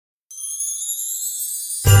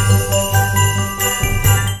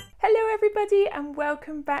everybody and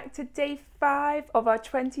welcome back to day 5 of our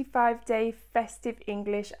 25-day festive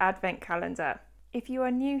English advent calendar. If you are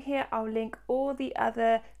new here, I'll link all the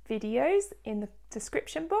other videos in the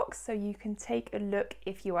description box so you can take a look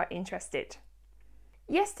if you are interested.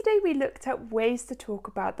 Yesterday we looked at ways to talk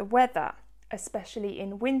about the weather, especially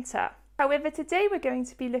in winter. However, today we're going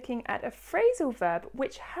to be looking at a phrasal verb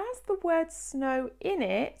which has the word snow in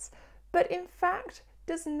it, but in fact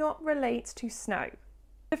does not relate to snow.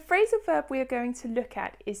 The phrasal verb we are going to look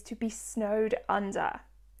at is to be snowed under.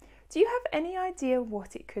 Do you have any idea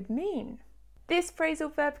what it could mean? This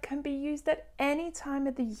phrasal verb can be used at any time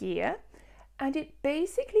of the year, and it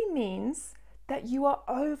basically means that you are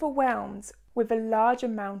overwhelmed with a large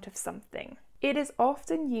amount of something. It is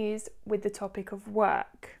often used with the topic of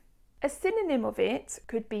work. A synonym of it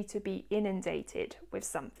could be to be inundated with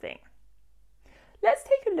something. Let's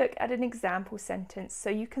take a look at an example sentence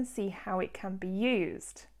so you can see how it can be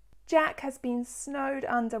used. Jack has been snowed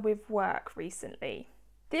under with work recently.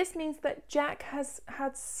 This means that Jack has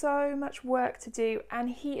had so much work to do and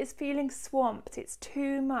he is feeling swamped. It's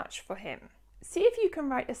too much for him. See if you can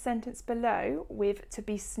write a sentence below with to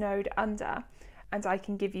be snowed under and I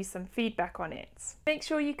can give you some feedback on it. Make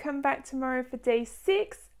sure you come back tomorrow for day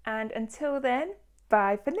 6 and until then,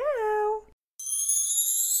 bye for now.